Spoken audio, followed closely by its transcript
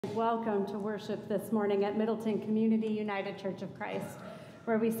Welcome to worship this morning at Middleton Community United Church of Christ,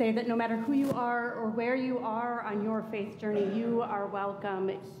 where we say that no matter who you are or where you are on your faith journey, you are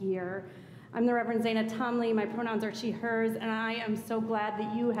welcome here. I'm the Reverend Zayna Thomley. My pronouns are she, hers, and I am so glad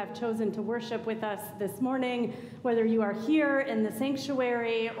that you have chosen to worship with us this morning, whether you are here in the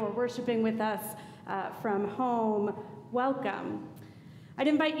sanctuary or worshiping with us from home. Welcome. I'd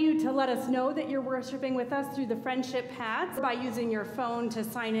invite you to let us know that you're worshiping with us through the friendship pads by using your phone to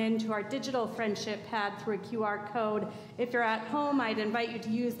sign in to our digital friendship pad through a QR code. If you're at home, I'd invite you to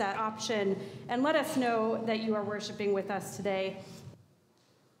use that option and let us know that you are worshiping with us today.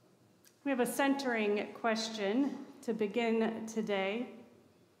 We have a centering question to begin today.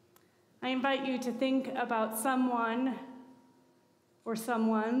 I invite you to think about someone or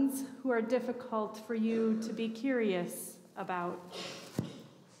someones who are difficult for you to be curious about.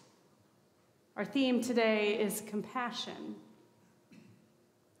 Our theme today is compassion.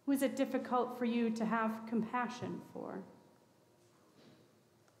 Who is it difficult for you to have compassion for?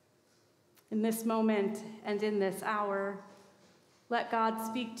 In this moment and in this hour, let God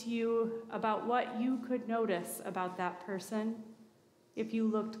speak to you about what you could notice about that person if you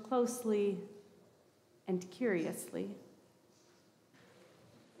looked closely and curiously.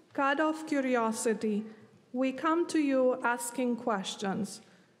 God of curiosity, we come to you asking questions.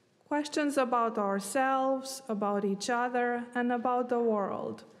 Questions about ourselves, about each other, and about the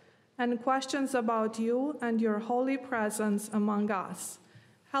world. And questions about you and your holy presence among us.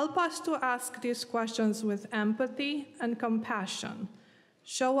 Help us to ask these questions with empathy and compassion.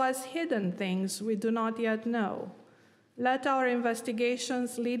 Show us hidden things we do not yet know. Let our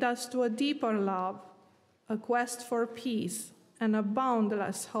investigations lead us to a deeper love, a quest for peace, and a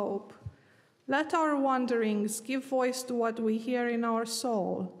boundless hope. Let our wanderings give voice to what we hear in our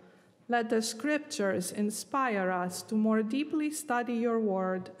soul. Let the scriptures inspire us to more deeply study your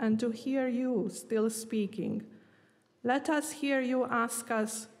word and to hear you still speaking. Let us hear you ask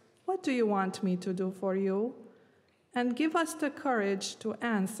us, "What do you want me to do for you?" And give us the courage to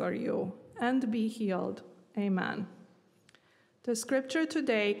answer you and be healed. Amen. The scripture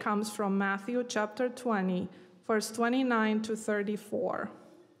today comes from Matthew chapter 20, verse 29 to 34.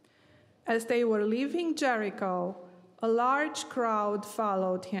 As they were leaving Jericho, a large crowd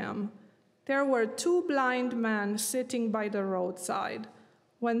followed him. There were 2 blind men sitting by the roadside.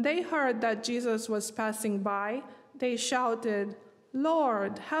 When they heard that Jesus was passing by, they shouted,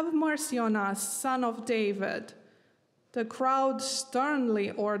 "Lord, have mercy on us, Son of David." The crowd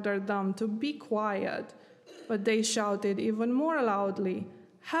sternly ordered them to be quiet, but they shouted even more loudly,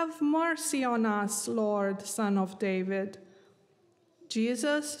 "Have mercy on us, Lord, Son of David."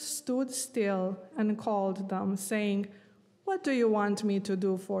 Jesus stood still and called them, saying, "What do you want me to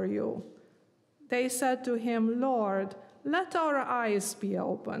do for you?" They said to him, "Lord, let our eyes be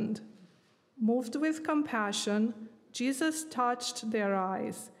opened." Moved with compassion, Jesus touched their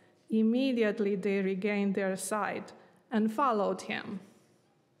eyes. Immediately they regained their sight and followed him.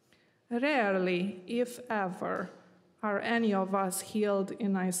 Rarely, if ever, are any of us healed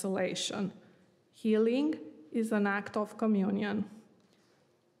in isolation. Healing is an act of communion.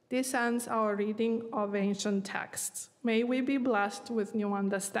 This ends our reading of ancient texts. May we be blessed with new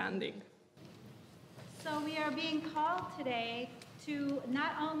understanding. So we are being called today to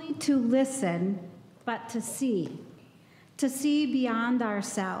not only to listen, but to see beyond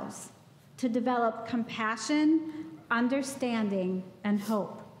ourselves, to develop compassion, understanding, and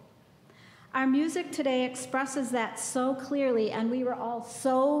hope. Our music today expresses that so clearly, and we were all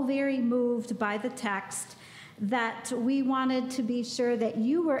so very moved by the text that we wanted to be sure that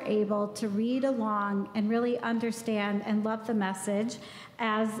you were able to read along and really understand and love the message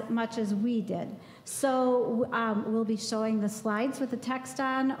as much as we did. So we'll be showing the slides with the text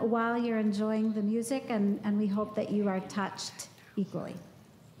on while you're enjoying the music, and we hope that you are touched equally.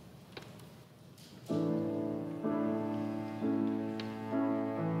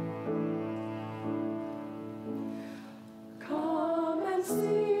 Come and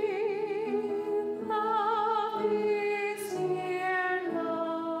see.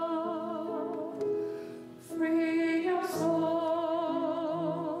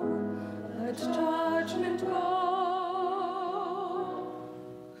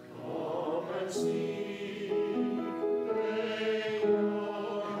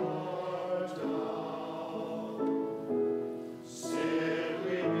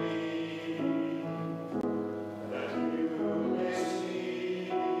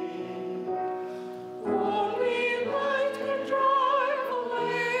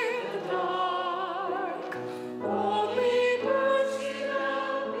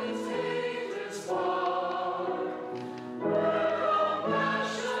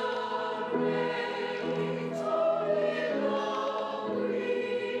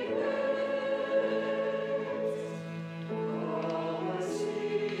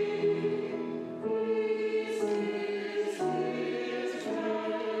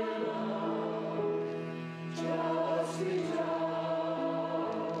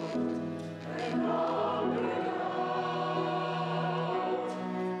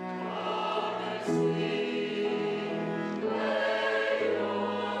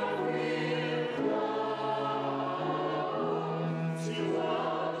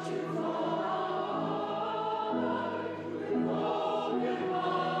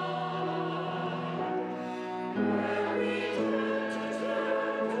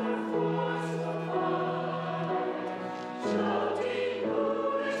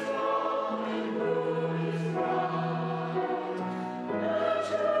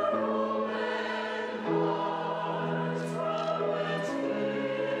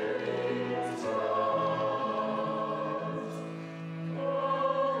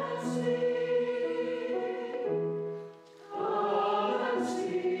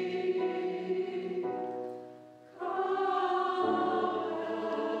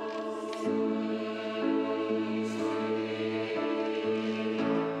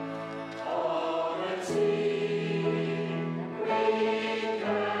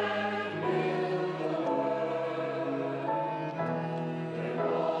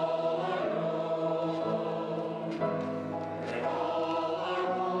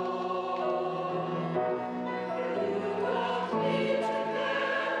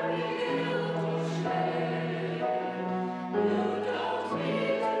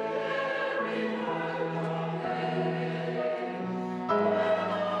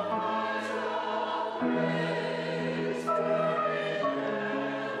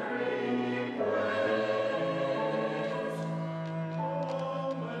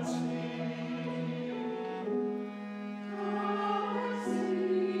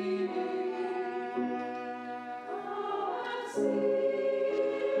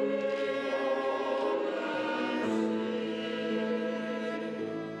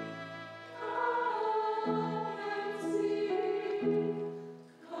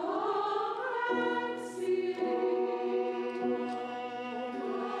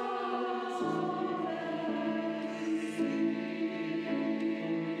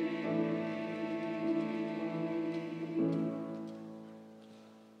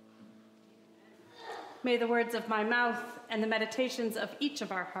 May the words of my mouth and the meditations of each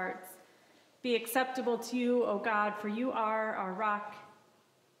of our hearts be acceptable to you, O God, for you are our rock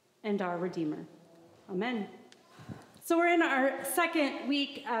and our Redeemer. Amen. So we're in our second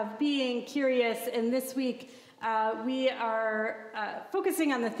week of being curious, and this week we are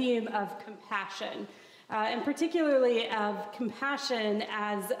focusing on the theme of compassion, and particularly of compassion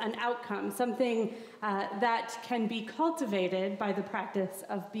as an outcome, something that can be cultivated by the practice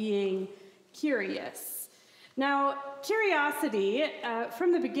of being curious. Now, curiosity,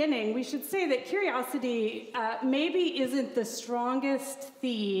 from the beginning, we should say that curiosity maybe isn't the strongest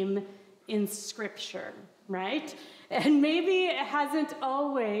theme in Scripture, right? And maybe it hasn't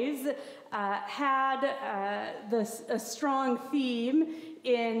always had a strong theme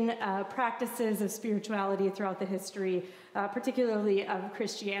in practices of spirituality throughout the history, particularly of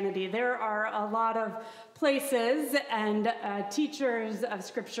Christianity. There are a lot of places and teachers of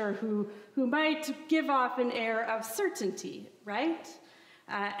Scripture who might give off an air of certainty, right?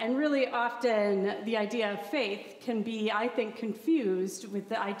 And really often the idea of faith can be, I think, confused with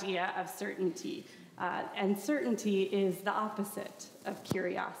the idea of certainty. And certainty is the opposite of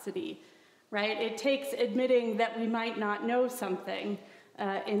curiosity, right? It takes admitting that we might not know something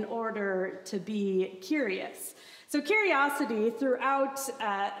in order to be curious. So curiosity throughout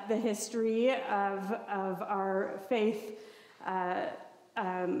the history of our faith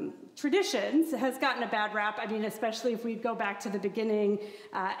traditions has gotten a bad rap. I mean, especially if we go back to the beginning,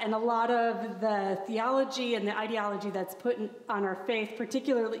 and a lot of the theology and the ideology that's put on our faith,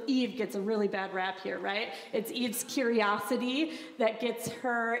 particularly Eve, gets a really bad rap here, right? It's Eve's curiosity that gets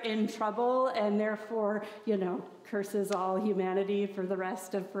her in trouble, and therefore, curses all humanity for the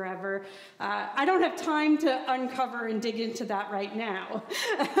rest of forever. I don't have time to uncover and dig into that right now,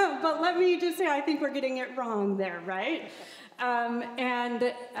 but let me just say I think we're getting it wrong there, right?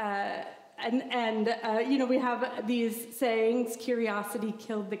 We have these sayings, curiosity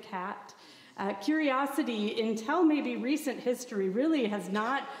killed the cat. Curiosity, until maybe recent history, really has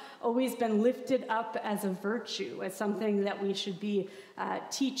not always been lifted up as a virtue, as something that we should be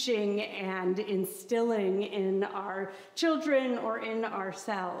teaching and instilling in our children or in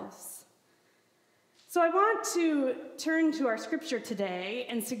ourselves. So I want to turn to our scripture today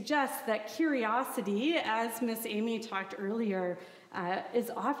and suggest that curiosity, as Miss Amy talked earlier,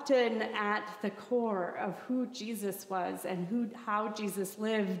 is often at the core of who Jesus was and how Jesus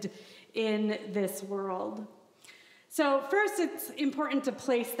lived in this world. So first, it's important to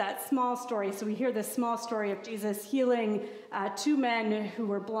place that small story. So we hear this small story of Jesus healing two men who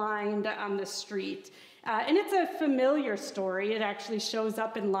were blind on the street. And it's a familiar story. It actually shows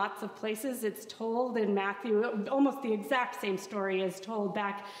up in lots of places. It's told in Matthew. Almost the exact same story is told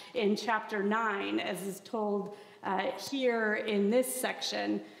back in chapter 9, as is told here in this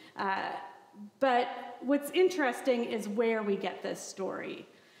section. But what's interesting is where we get this story.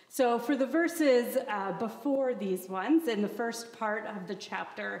 So for the verses before these ones, in the first part of the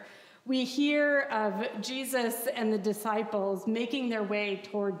chapter, we hear of Jesus and the disciples making their way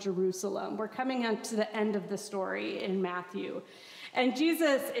toward Jerusalem. We're coming up to the end of the story in Matthew. And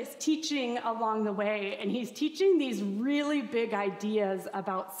Jesus is teaching along the way, and he's teaching these really big ideas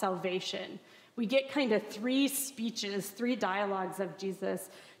about salvation. We get kind of three dialogues of Jesus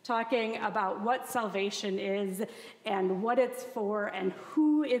talking about what salvation is and what it's for and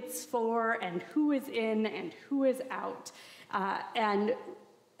who it's for and who is in and who is out, and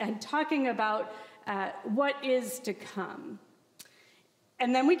talking about what is to come.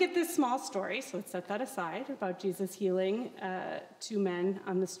 And then we get this small story, so let's set that aside, about Jesus healing two men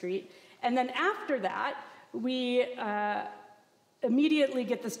on the street. And then after that, we immediately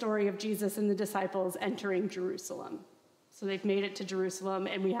get the story of Jesus and the disciples entering Jerusalem. So they've made it to Jerusalem,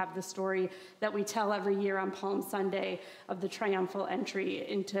 and we have the story that we tell every year on Palm Sunday of the triumphal entry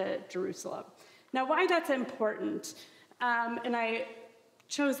into Jerusalem. Now, why that's important, and I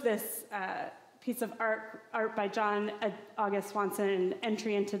chose this piece of art by John August Swanson,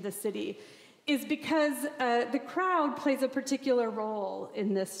 Entry into the City, is because the crowd plays a particular role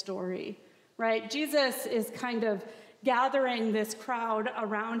in this story, right? Jesus is kind of gathering this crowd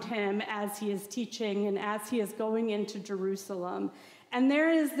around him as he is teaching and as he is going into Jerusalem. And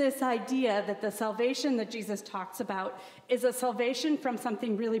there is this idea that the salvation that Jesus talks about is a salvation from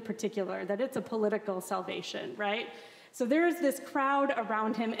something really particular, that it's a political salvation, right? So there is this crowd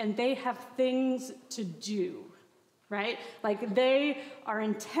around him, and they have things to do, right? Like they are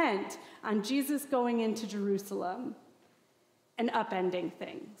intent on Jesus going into Jerusalem and upending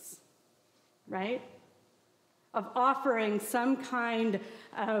things, right? Of offering some kind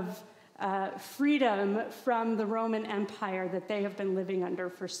of freedom from the Roman Empire that they have been living under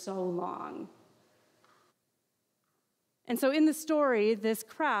for so long. And so in the story, this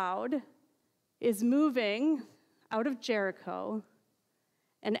crowd is moving out of Jericho,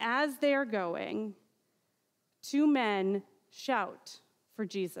 and as they are going, two men shout for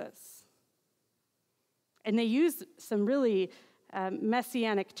Jesus. And they use some really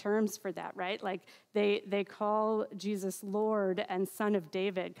messianic terms for that, right? Like they call Jesus Lord and Son of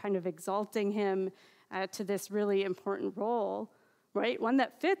David, kind of exalting him to this really important role, right? One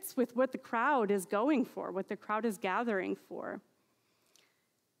that fits with what the crowd is going for, what the crowd is gathering for.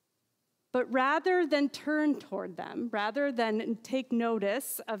 But rather than turn toward them, rather than take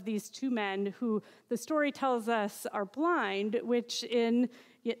notice of these two men who the story tells us are blind, which in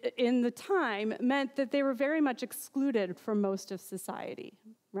the time meant that they were very much excluded from most of society,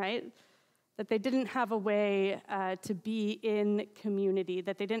 right? That they didn't have a way to be in community,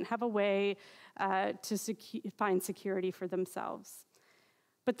 that they didn't have a way to find security for themselves.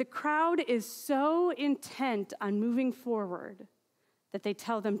 But the crowd is so intent on moving forward that they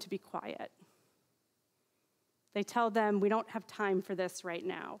tell them to be quiet. They tell them, we don't have time for this right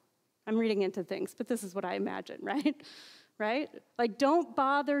now. I'm reading into things, but this is what I imagine, right? Right? Like, don't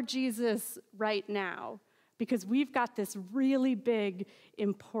bother Jesus right now because we've got this really big,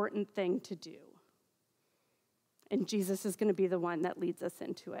 important thing to do. And Jesus is going to be the one that leads us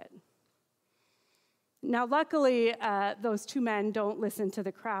into it. Now, luckily, those two men don't listen to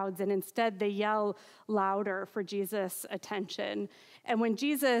the crowds, and instead they yell louder for Jesus' attention. And when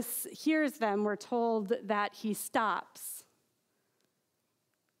Jesus hears them, we're told that he stops.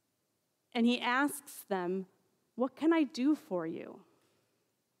 And he asks them, "What can I do for you?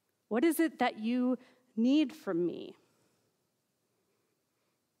 What is it that you need from me?"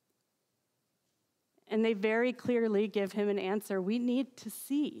 And they very clearly give him an answer. We need to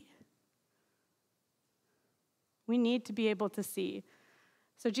see. We need to be able to see.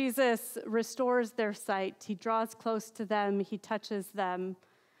 So Jesus restores their sight. He draws close to them. He touches them.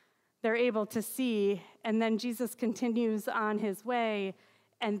 They're able to see. And then Jesus continues on his way,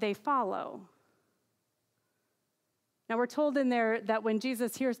 and they follow. Now, we're told in there that when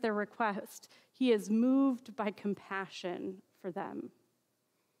Jesus hears their request, he is moved by compassion for them.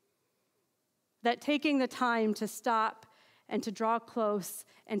 That taking the time to stop and to draw close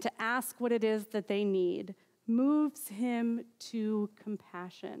and to ask what it is that they need moves him to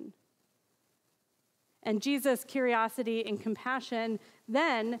compassion. And Jesus' curiosity and compassion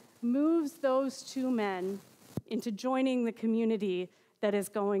then moves those two men into joining the community that is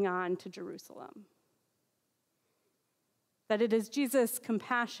going on to Jerusalem. That it is Jesus'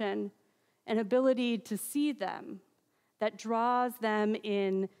 compassion and ability to see them that draws them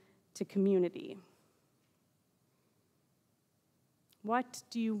in to community. What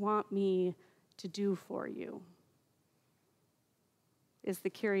do you want me to do for you? Is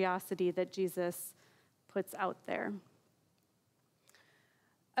the curiosity that Jesus puts out there.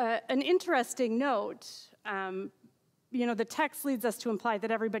 An interesting note, the text leads us to imply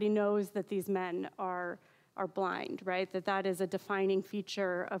that everybody knows that these men are blind, right? That is a defining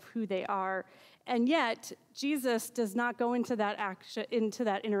feature of who they are. And yet, Jesus does not go into that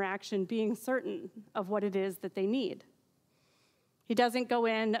interaction being certain of what it is that they need. He doesn't go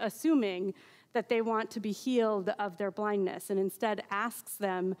in assuming that they want to be healed of their blindness, and instead asks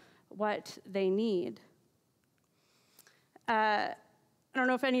them what they need. I don't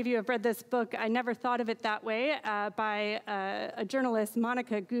know if any of you have read this book. I never thought of it that way, by a journalist,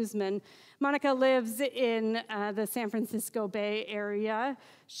 Monica Guzman. Monica lives in the San Francisco Bay Area.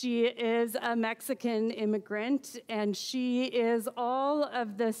 She is a Mexican immigrant, and she is all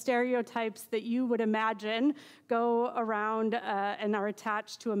of the stereotypes that you would imagine go around and are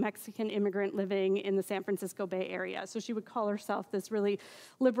attached to a Mexican immigrant living in the San Francisco Bay Area. So she would call herself this really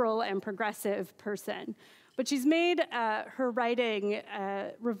liberal and progressive person. But she's made her writing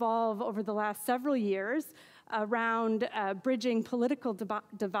revolve over the last several years around bridging political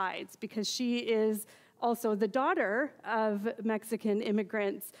divides, because she is also the daughter of Mexican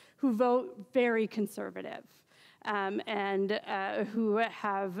immigrants who vote very conservative and who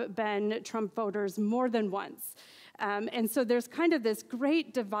have been Trump voters more than once. And so there's kind of this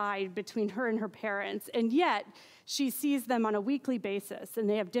great divide between her and her parents, and yet she sees them on a weekly basis, and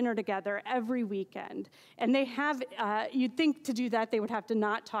they have dinner together every weekend. And they have, you'd think to do that they would have to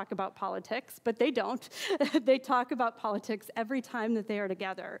not talk about politics, but they don't. They talk about politics every time that they are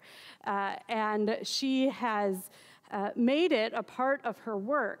together. And she has made it a part of her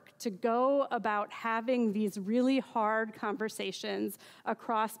work to go about having these really hard conversations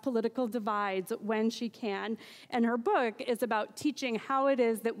across political divides when she can. And her book is about teaching how it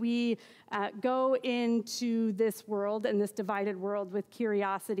is that we go into this world and this divided world with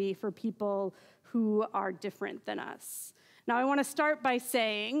curiosity for people who are different than us. Now, I want to start by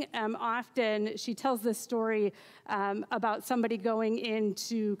saying often she tells this story about somebody going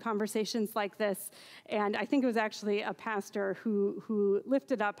into conversations like this, and I think it was actually a pastor who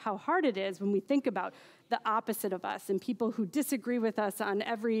lifted up how hard it is when we think about the opposite of us and people who disagree with us on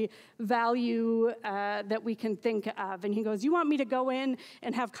every value that we can think of. And he goes, "You want me to go in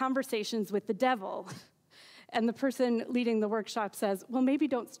and have conversations with the devil?" And the person leading the workshop says, "Well, maybe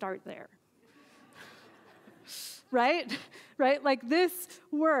don't start there." Right? Like this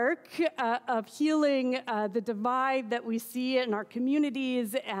work of healing the divide that we see in our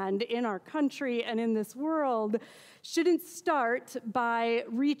communities and in our country and in this world shouldn't start by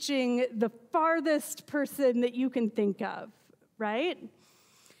reaching the farthest person that you can think of, right?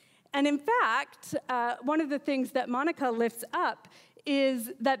 And in fact, one of the things that Monica lifts up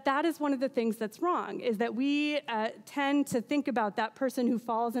is that is one of the things that's wrong, is that we tend to think about that person who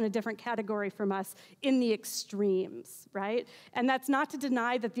falls in a different category from us in the extremes, right? And that's not to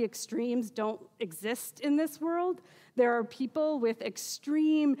deny that the extremes don't exist in this world. There are people with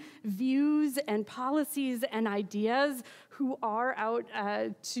extreme views and policies and ideas who are out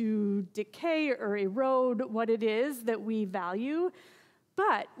to decay or erode what it is that we value.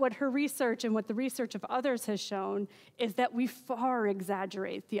 But what her research and what the research of others has shown is that we far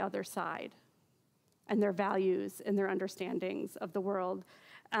exaggerate the other side and their values and their understandings of the world.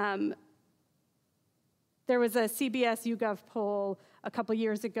 There was a CBS YouGov poll a couple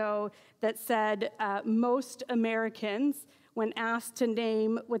years ago that said most Americans, when asked to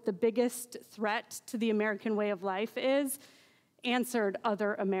name what the biggest threat to the American way of life is, answered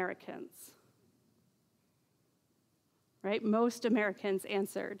other Americans. Right? Most Americans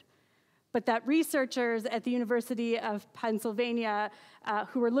answered. But that researchers at the University of Pennsylvania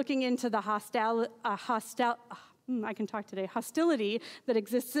who were looking into the hostility that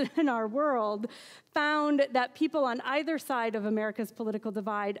exists in our world found that people on either side of America's political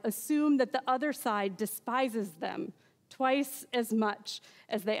divide assume that the other side despises them twice as much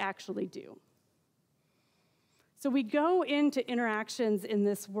as they actually do. So we go into interactions in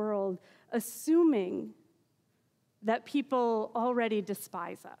this world assuming that people already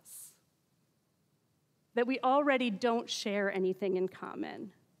despise us, that we already don't share anything in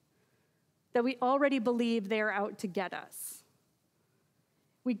common, that we already believe they're out to get us.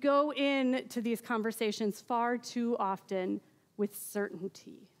 We go into these conversations far too often with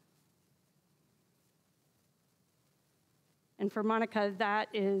certainty. And for Monica, that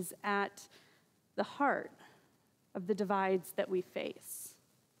is at the heart of the divides that we face.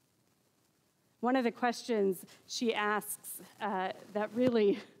 One of the questions she asks that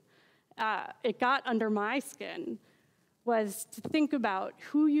really, it got under my skin was to think about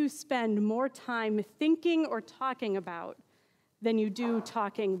who you spend more time thinking or talking about than you do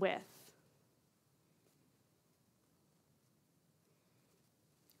talking with.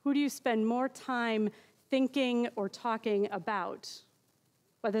 Who do you spend more time thinking or talking about,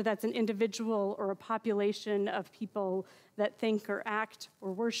 whether that's an individual or a population of people that think or act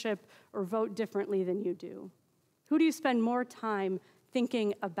or worship or vote differently than you do? Who do you spend more time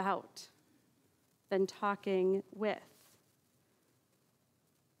thinking about than talking with?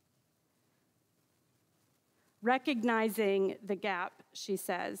 Recognizing the gap, she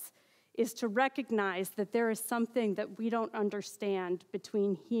says, is to recognize that there is something that we don't understand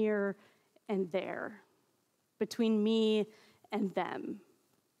between here and there, between me and them.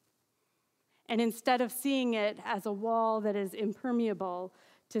 And instead of seeing it as a wall that is impermeable,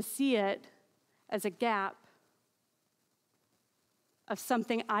 to see it as a gap of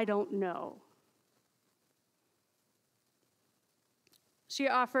something I don't know. She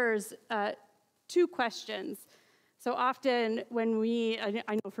offers two questions. So often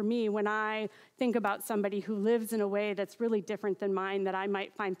I know for me, when I think about somebody who lives in a way that's really different than mine, that I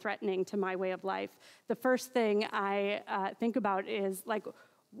might find threatening to my way of life, the first thing I think about is like,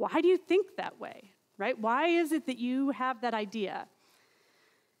 why do you think that way, right? Why is it that you have that idea?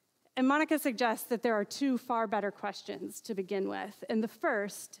 And Monica suggests that there are two far better questions to begin with. And the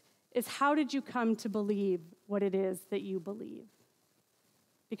first is, how did you come to believe what it is that you believe?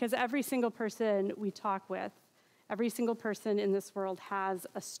 Because every single person we talk with, every single person in this world has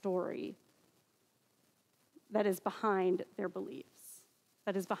a story that is behind their beliefs,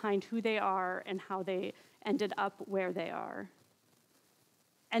 that is behind who they are and how they ended up where they are.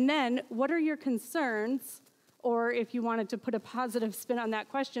 And then, what are your concerns Or if you wanted to put a positive spin on that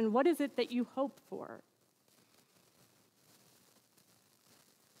question, what is it that you hope for?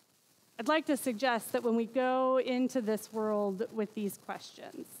 I'd like to suggest that when we go into this world with these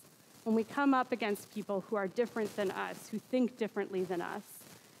questions, when we come up against people who are different than us, who think differently than us,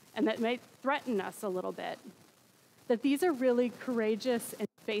 and that might threaten us a little bit, that these are really courageous and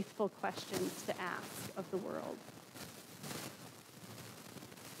faithful questions to ask of the world.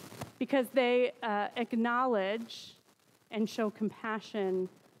 Because they acknowledge and show compassion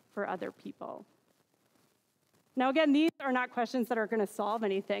for other people. Now, again, these are not questions that are going to solve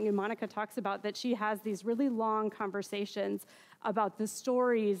anything. And Monica talks about that she has these really long conversations about the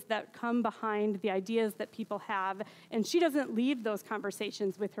stories that come behind the ideas that people have. And she doesn't leave those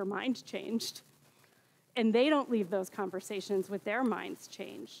conversations with her mind changed. And they don't leave those conversations with their minds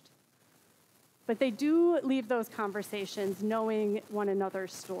changed. But they do leave those conversations knowing one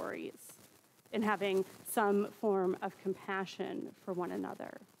another's stories and having some form of compassion for one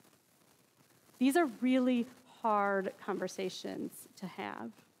another. These are really hard conversations to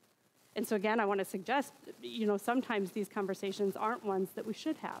have. And so again, I want to suggest, sometimes these conversations aren't ones that we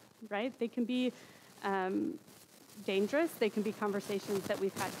should have, right? They can be dangerous. They can be conversations that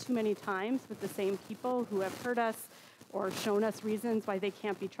we've had too many times with the same people who have hurt us or shown us reasons why they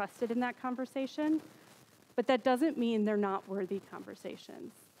can't be trusted in that conversation. But that doesn't mean they're not worthy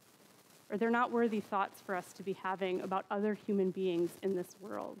conversations, or they're not worthy thoughts for us to be having about other human beings in this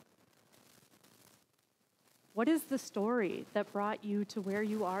world. What is the story that brought you to where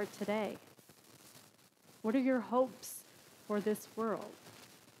you are today? What are your hopes for this world?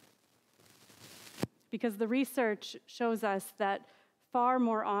 Because the research shows us that far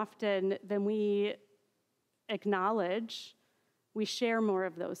more often than we acknowledge, we share more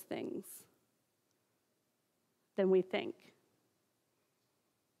of those things than we think.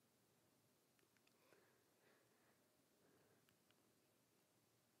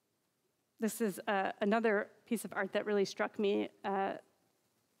 This is another piece of art that really struck me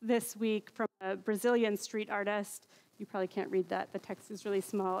this week from a Brazilian street artist. You probably can't read that. The text is really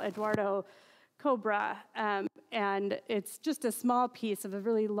small. Eduardo Cobra. And it's just a small piece of a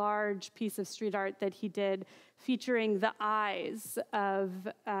really large piece of street art that he did featuring the eyes of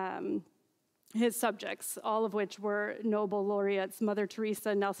his subjects, all of which were Nobel laureates, Mother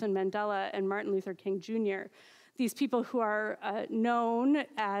Teresa, Nelson Mandela, and Martin Luther King Jr., these people who are known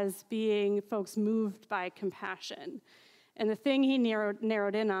as being folks moved by compassion. And the thing he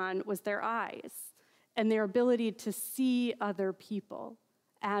narrowed in on was their eyes and their ability to see other people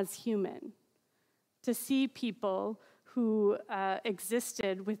as human, to see people who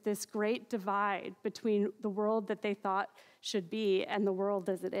existed with this great divide between the world that they thought should be and the world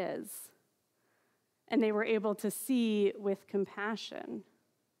as it is. And they were able to see with compassion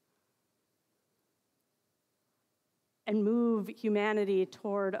and move humanity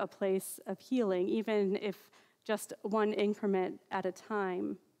toward a place of healing, even if just one increment at a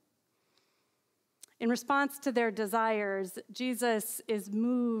time. In response to their desires, Jesus is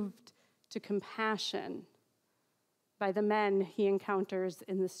moved to compassion by the men he encounters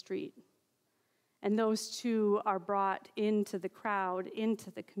in the street. And those two are brought into the crowd, into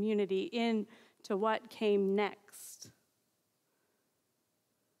the community, into what came next.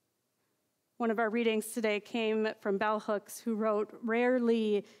 One of our readings today came from Bell Hooks, who wrote,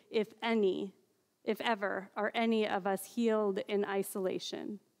 "Rarely, if any, if ever, are any of us healed in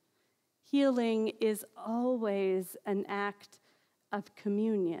isolation. Healing is always an act of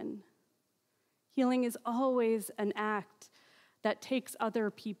communion. Healing is always an act that takes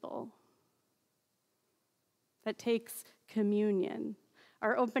other people, that takes communion."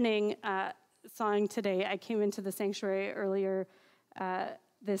 Our opening song today, I came into the sanctuary earlier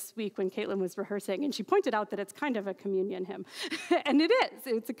this week when Caitlin was rehearsing, and she pointed out that it's kind of a communion hymn. And it is.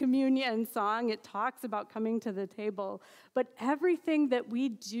 It's a communion song. It talks about coming to the table. But everything that we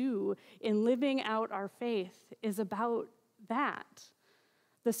do in living out our faith is about that.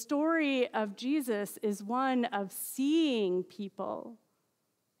 The story of Jesus is one of seeing people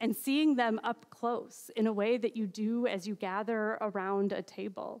and seeing them up close in a way that you do as you gather around a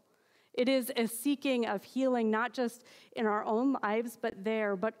table. It is a seeking of healing, not just in our own lives, but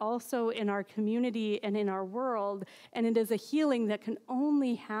also in our community and in our world. And it is a healing that can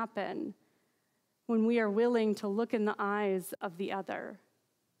only happen when we are willing to look in the eyes of the other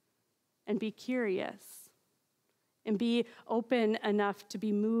and be curious and be open enough to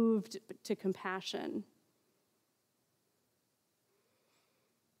be moved to compassion.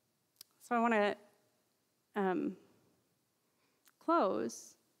 So I want to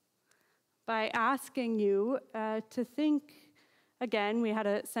close by asking you to think Again, we had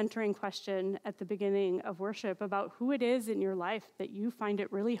a centering question at the beginning of worship about who it is in your life that you find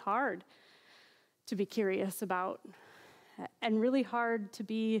it really hard to be curious about and really hard to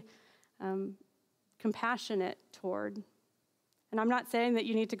be compassionate toward. And I'm not saying that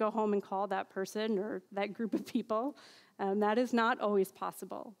you need to go home and call that person or that group of people. That is not always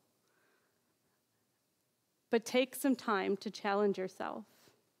possible. But take some time to challenge yourself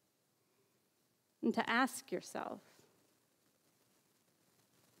and to ask yourself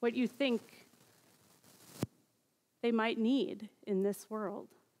what you think they might need in this world.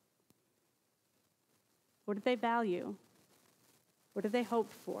 What do they value? What do they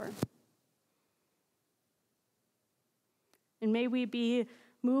hope for? And may we be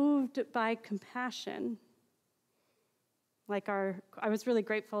moved by compassion. I was really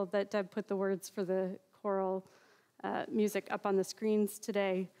grateful that Deb put the words for the choral music up on the screens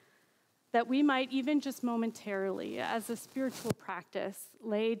today, that we might even just momentarily, as a spiritual practice,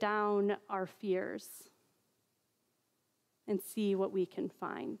 lay down our fears and see what we can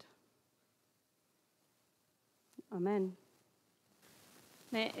find. Amen.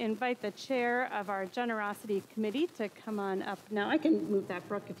 May I invite the chair of our generosity committee to come on up now. I can move that,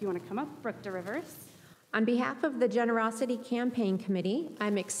 Brooke, if you want to come up. Brooke DeRivers. On behalf of the Generosity Campaign Committee,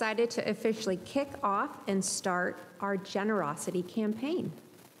 I'm excited to officially kick off and start our generosity campaign.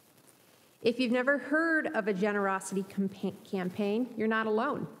 If you've never heard of a generosity campaign, you're not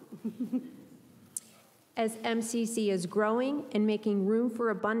alone. As MCC is growing and making room for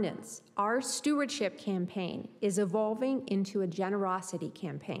abundance, our stewardship campaign is evolving into a generosity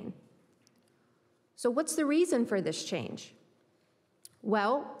campaign. So what's the reason for this change?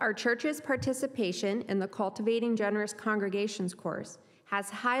 Well, our church's participation in the Cultivating Generous Congregations course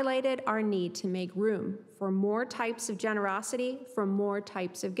has highlighted our need to make room for more types of generosity from more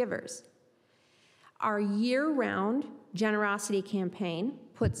types of givers. Our year-round generosity campaign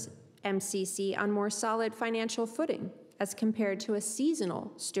puts MCC on more solid financial footing as compared to a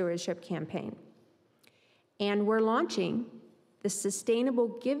seasonal stewardship campaign. And we're launching the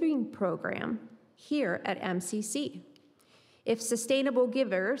Sustainable Giving Program here at MCC. If Sustainable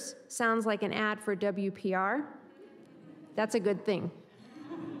Givers sounds like an ad for WPR, that's a good thing.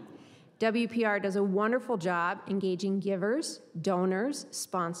 WPR does a wonderful job engaging givers, donors,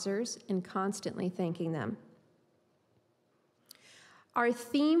 sponsors, and constantly thanking them. Our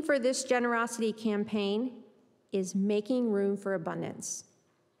theme for this generosity campaign is making room for abundance.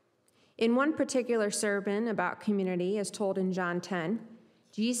 In one particular sermon about community, as told in John 10,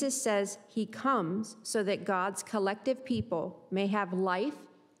 Jesus says he comes so that God's collective people may have life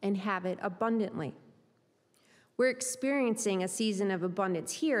and have it abundantly. We're experiencing a season of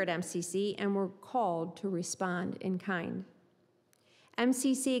abundance here at MCC, and we're called to respond in kind.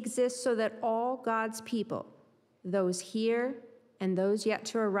 MCC exists so that all God's people, those here and those yet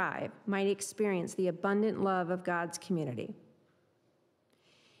to arrive, might experience the abundant love of God's community.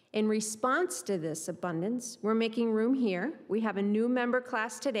 In response to this abundance, we're making room here. We have a new member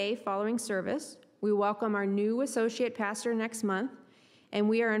class today following service. We welcome our new associate pastor next month, and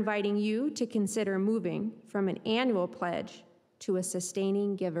we are inviting you to consider moving from an annual pledge to a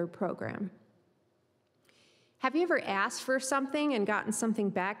sustaining giver program. Have you ever asked for something and gotten something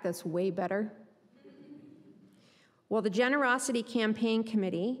back that's way better? Well, the Generosity Campaign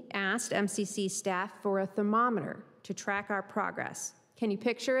Committee asked MCC staff for a thermometer to track our progress. Can you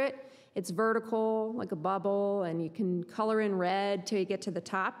picture it? It's vertical, like a bubble, and you can color in red till you get to the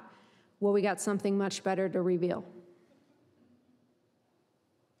top. Well, we got something much better to reveal.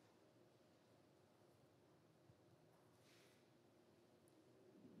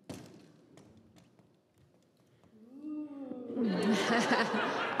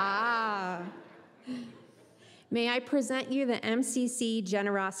 May I present you the MCC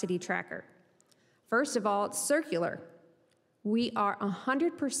Generosity Tracker? First of all, it's circular. We are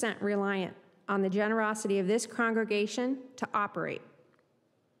 100% reliant on the generosity of this congregation to operate.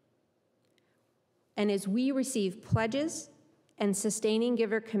 And as we receive pledges and sustaining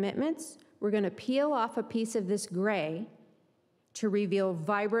giver commitments, we're going to peel off a piece of this gray to reveal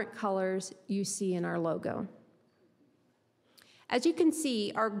vibrant colors you see in our logo. As you can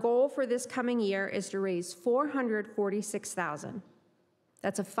see, our goal for this coming year is to raise $446,000.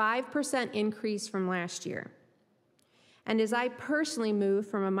 That's a 5% increase from last year. And as I personally move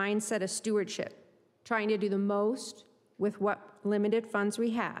from a mindset of stewardship, trying to do the most with what limited funds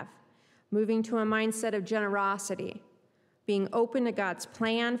we have, moving to a mindset of generosity, being open to God's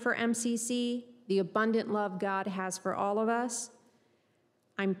plan for MCC, the abundant love God has for all of us,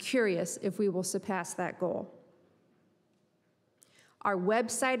 I'm curious if we will surpass that goal. Our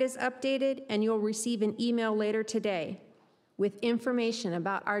website is updated, and you'll receive an email later today with information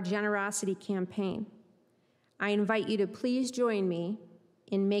about our generosity campaign. I invite you to please join me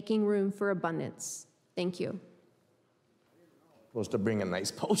in making room for abundance. Thank you. Supposed to bring a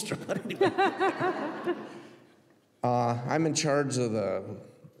nice poster, but anyway. I'm in charge of the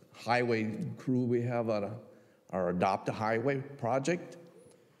highway crew we have at our Adopt a Highway project.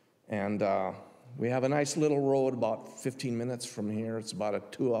 And we have a nice little road about 15 minutes from here. It's about a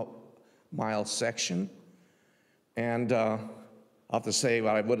 2-mile section. And I'll have to say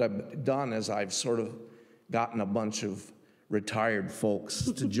what I would have done is I've sort of gotten a bunch of retired folks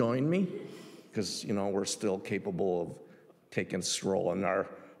to join me because, you know, we're still capable of taking a stroll. And our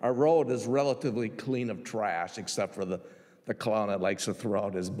road is relatively clean of trash, except for the clown that likes to throw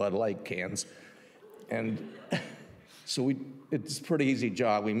out his Bud Light cans. And so it's a pretty easy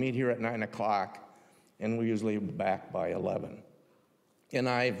job. We meet here at 9 o'clock, and we usually back by 11. And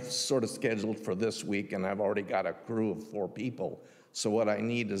I've sort of scheduled for this week, and I've already got a crew of 4 people. So what I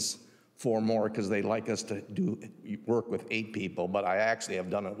need is 4 more, because they like us to work with 8 people, but I actually have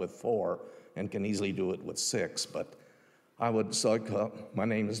done it with 4 and can easily do it with 6. But my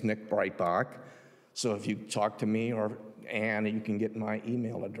name is Nick Breitbach. So if you talk to me or Ann, you can get my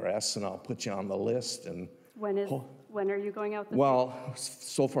email address, and I'll put you on the list. And When are you going out this well,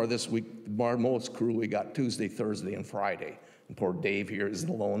 so far this week, most crew, we got Tuesday, Thursday, and Friday. And poor Dave here is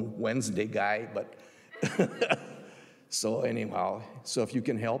the lone Wednesday guy, but so anyhow, so if you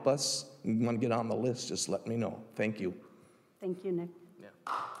can help us, you want to get on the list, just let me know. Thank you. Thank you, Nick. Yeah.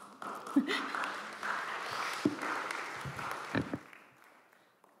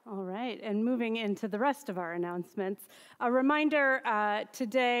 All right, and moving into the rest of our announcements, a reminder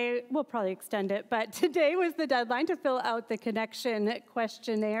today, we'll probably extend it, but today was the deadline to fill out the connection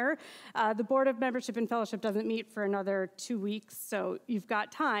questionnaire. The Board of Membership and Fellowship doesn't meet for another 2 weeks, so you've got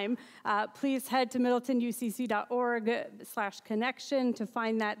time. Please head to middletonucc.org/connection to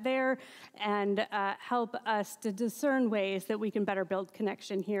find that there and help us to discern ways that we can better build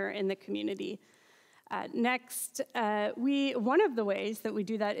connection here in the community. Next, one of the ways that we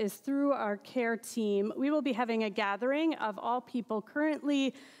do that is through our care team. We will be having a gathering of all people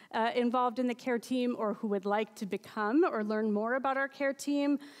currently involved in the care team or who would like to become or learn more about our care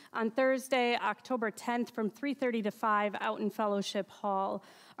team on Thursday, October 10th from 3:30 to 5 out in Fellowship Hall.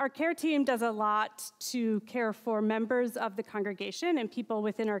 Our care team does a lot to care for members of the congregation and people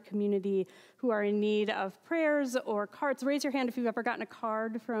within our community who are in need of prayers or cards. Raise your hand if you've ever gotten a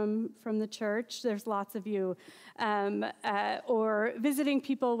card from the church. There's lots of you. Or visiting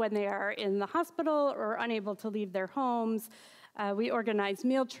people when they are in the hospital or unable to leave their homes. We organize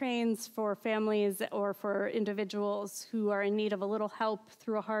meal trains for families or for individuals who are in need of a little help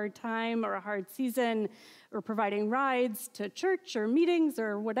through a hard time or a hard season, or providing rides to church or meetings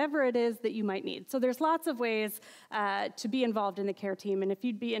or whatever it is that you might need. So there's lots of ways to be involved in the care team, and if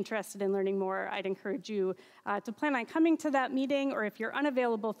you'd be interested in learning more, I'd encourage you to plan on coming to that meeting, or if you're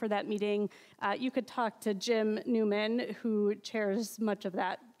unavailable for that meeting, you could talk to Jim Newman, who chairs much of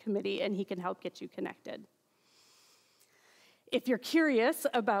that committee, and he can help get you connected. If you're curious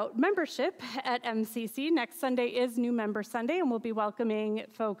about membership at MCC, next Sunday is New Member Sunday, and we'll be welcoming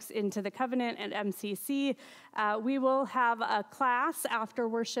folks into the Covenant at MCC. We will have a class after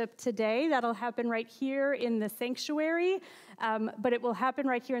worship today. That'll happen right here in the sanctuary, but it will happen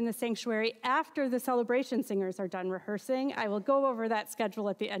right here in the sanctuary after the celebration singers are done rehearsing. I will go over that schedule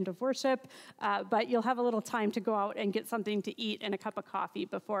at the end of worship, but you'll have a little time to go out and get something to eat and a cup of coffee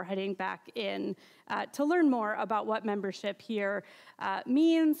before heading back in to learn more about what membership here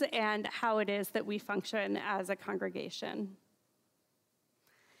means and how it is that we function as a congregation.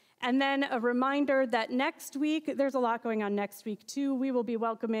 And then a reminder that next week, there's a lot going on next week too. We will be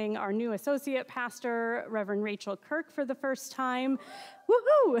welcoming our new associate pastor, Reverend Rachel Kirk, for the first time.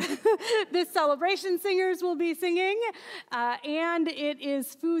 Woohoo! The celebration singers will be singing, and it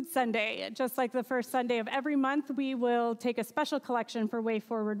is Food Sunday. Just like the first Sunday of every month, we will take a special collection for Way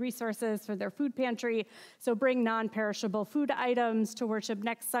Forward Resources for their food pantry. So bring non-perishable food items to worship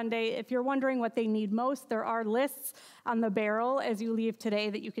next Sunday. If you're wondering what they need most, there are lists on the barrel as you leave today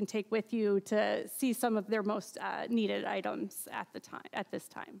that you can take with you to see some of their most needed items at this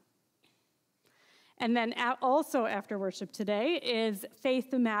time. And then also after worship today is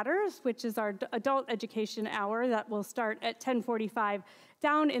Faith Matters, which is our adult education hour that will start at 10:45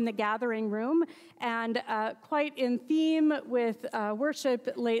 down in the gathering room. And quite in theme with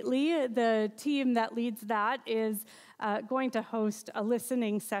worship lately, the team that leads that is going to host a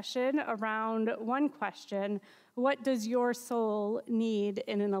listening session around one question: what does your soul need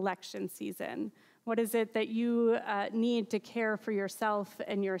in an election season? What is it that you need to care for yourself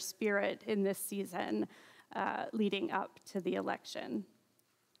and your spirit in this season? leading up to the election.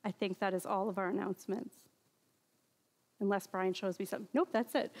 I think that is all of our announcements. Unless Brian shows me something. Nope,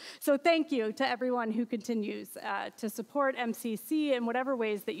 that's it. So thank you to everyone who continues to support MCC in whatever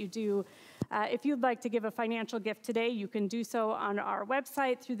ways that you do. If you'd like to give a financial gift today, you can do so on our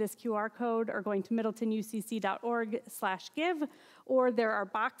website through this QR code or going to middletonucc.org/give, or there are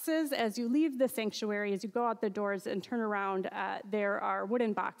boxes as you leave the sanctuary, as you go out the doors and turn around, there are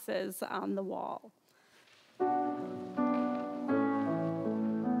wooden boxes on the wall.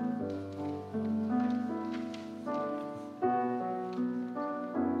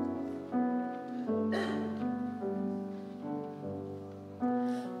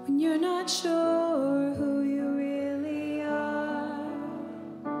 When you're not sure who you really are,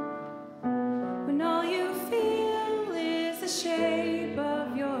 when all you feel is the shape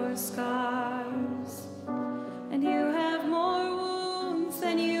of your scars, and you have more wounds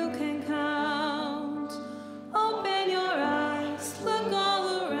than you can count, open your eyes, look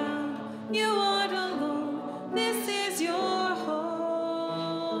all around, you aren't alone, this is your home.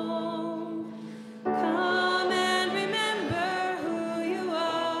 Come and remember who you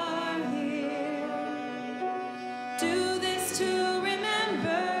are here. Do this to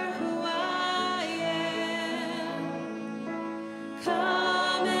remember who I am.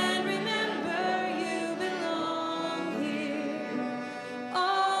 Come and remember you belong here.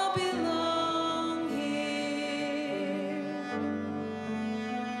 All belong here.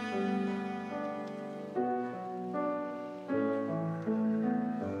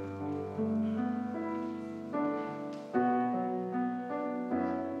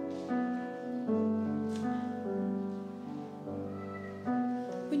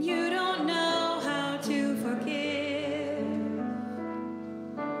 When you don't know how to forgive,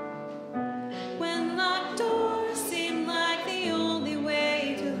 when locked doors seem like the only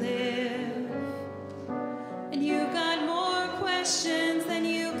way to live, and you've got more questions than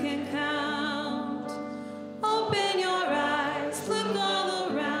you can count, open your eyes, look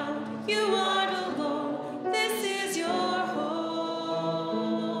all around, you aren't alone, this is your home.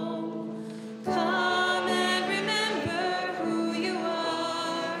 Come and remember who you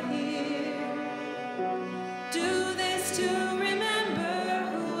are here. Do this to remember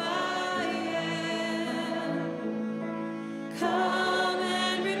who I am. Come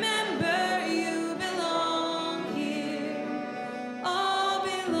and remember you belong here. All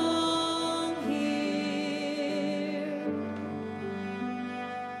belong here.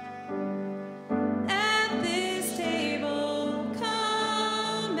 At this table,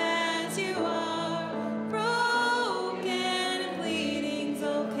 come as you are, broken and bleeding's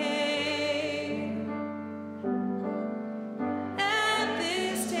okay. At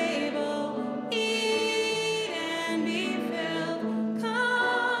this table, eat and be filled,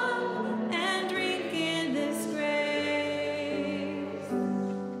 come and drink in this grace.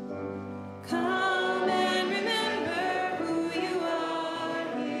 Come and remember who you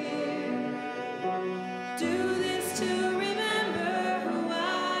are here. Do this to remember who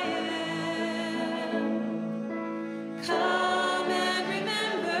I am. Come and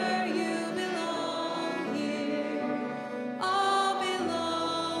remember you belong here. All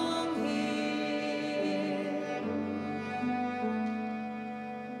belong here.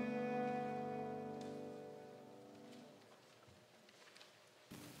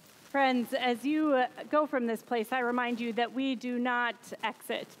 Friends, as you go from this place, I remind you that we do not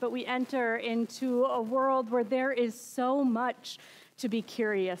exit, but we enter into a world where there is so much to be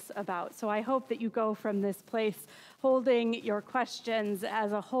curious about. So I hope that you go from this place holding your questions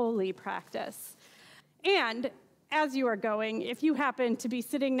as a holy practice. And as you are going, if you happen to be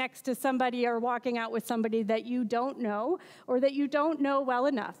sitting next to somebody or walking out with somebody that you don't know or that you don't know well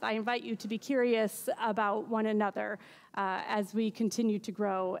enough, I invite you to be curious about one another as we continue to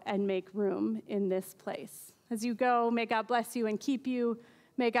grow and make room in this place. As you go, may God bless you and keep you.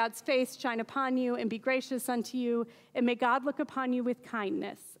 May God's face shine upon you and be gracious unto you. And may God look upon you with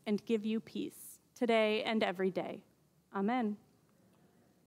kindness and give you peace today and every day. Amen.